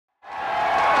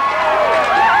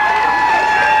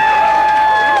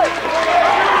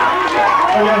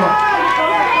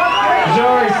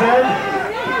said,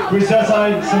 we set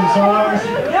aside some songs,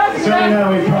 assuming that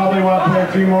we probably want to play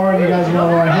 3 more and you guys are going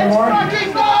to want to hear more.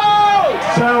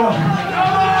 So,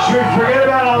 should we forget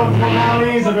about all the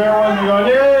formalities of everyone going,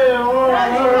 yeah,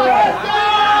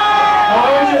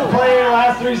 always just play the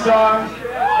last 3 songs,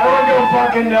 everyone go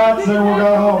fucking nuts and we'll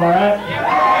go home, alright?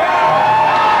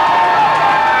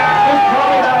 There's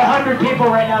probably about 100 people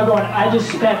right now going, I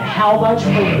just spent how much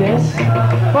for this?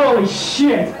 Holy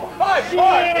shit!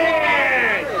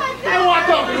 I want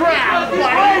some crap!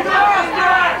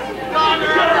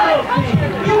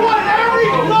 You want every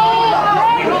song!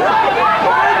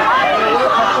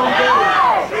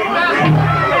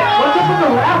 What's up with the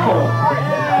raffle?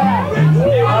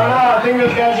 I don't know, I think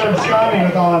those guys are absconding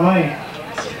with all that money.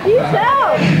 Peace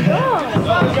out!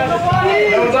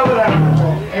 Hey, what's up with that?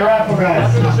 Hey, raffle guys.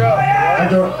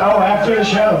 After the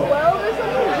show.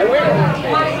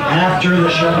 After the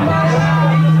show.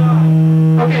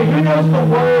 Okay, who knows the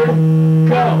word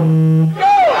go? Go!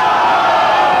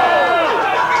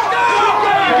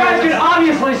 You guys can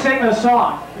obviously sing the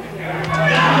song.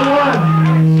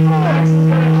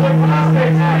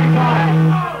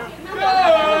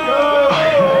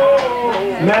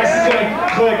 Max is going to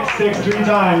click sticks 3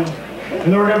 times, and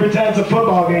then we're going to pretend it's a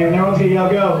football game, and everyone's going to yell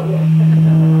go.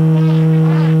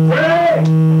 Ready?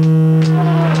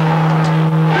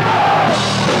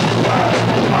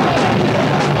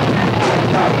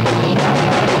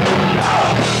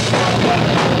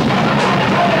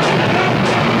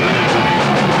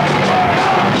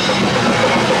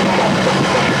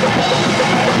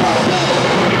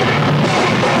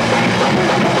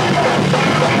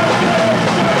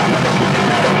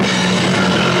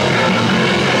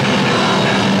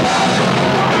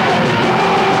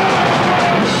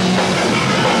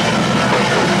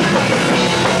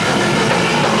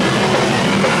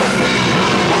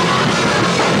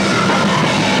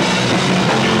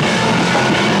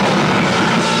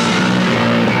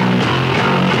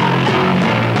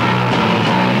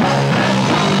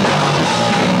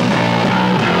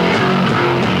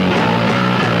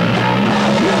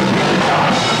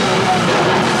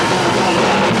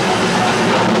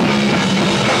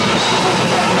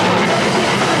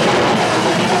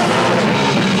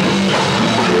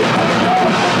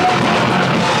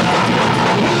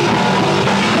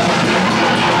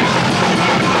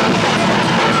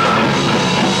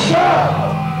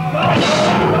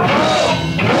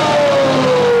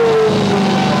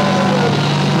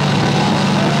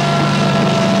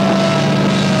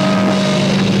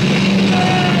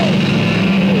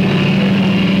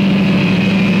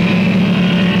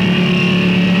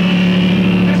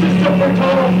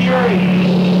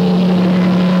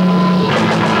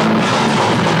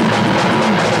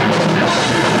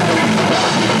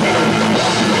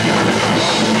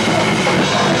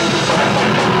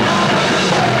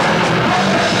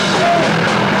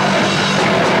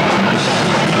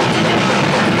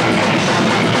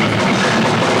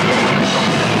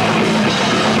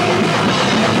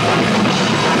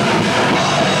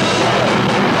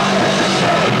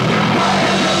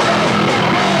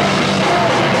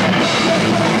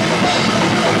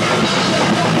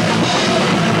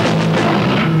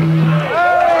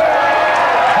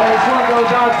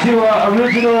 To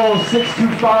original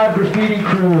 625 graffiti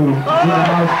crew in the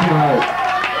house tonight.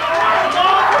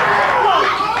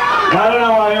 I don't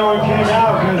know why anyone came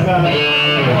out, because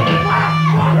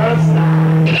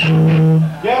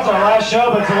yeah, it's our last show,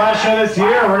 but it's the last show this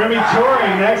year. We're going to be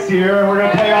touring next year, and we're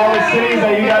going to play all the cities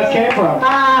that you guys came from.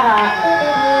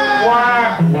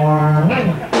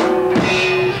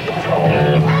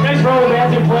 Thanks for all the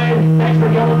bands who played. Thanks for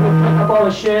coming for putting up all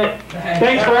the shit.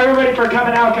 Thanks for everybody for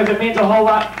coming out, because it means a whole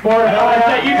lot more to us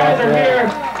that you guys are here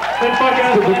than fucking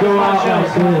us. Good to go out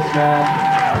like this, man.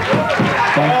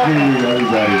 Thank you,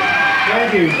 everybody.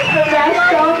 Thank you. The best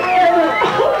song ever!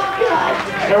 Oh, God.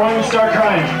 Everyone start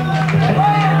crying.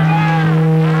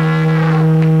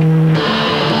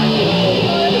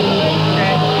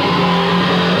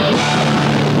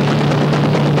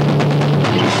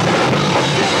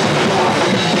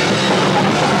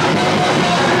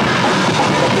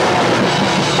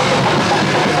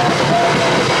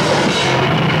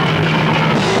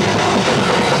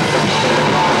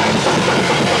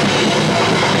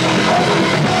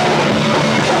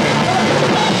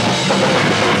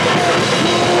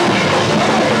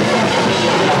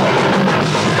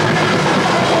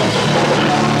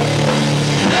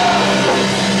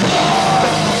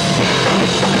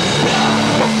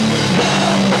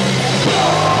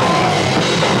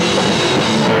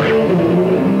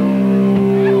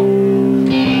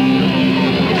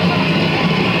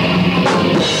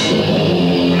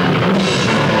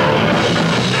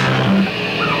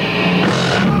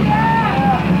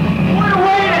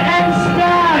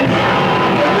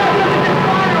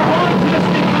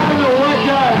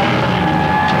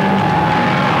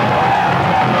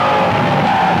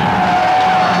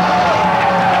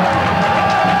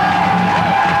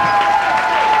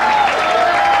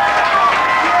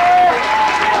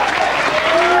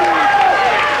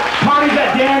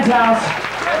 house.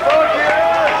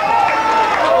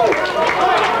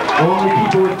 Only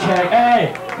people with tech.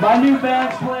 Hey, my new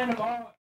band's playing tomorrow.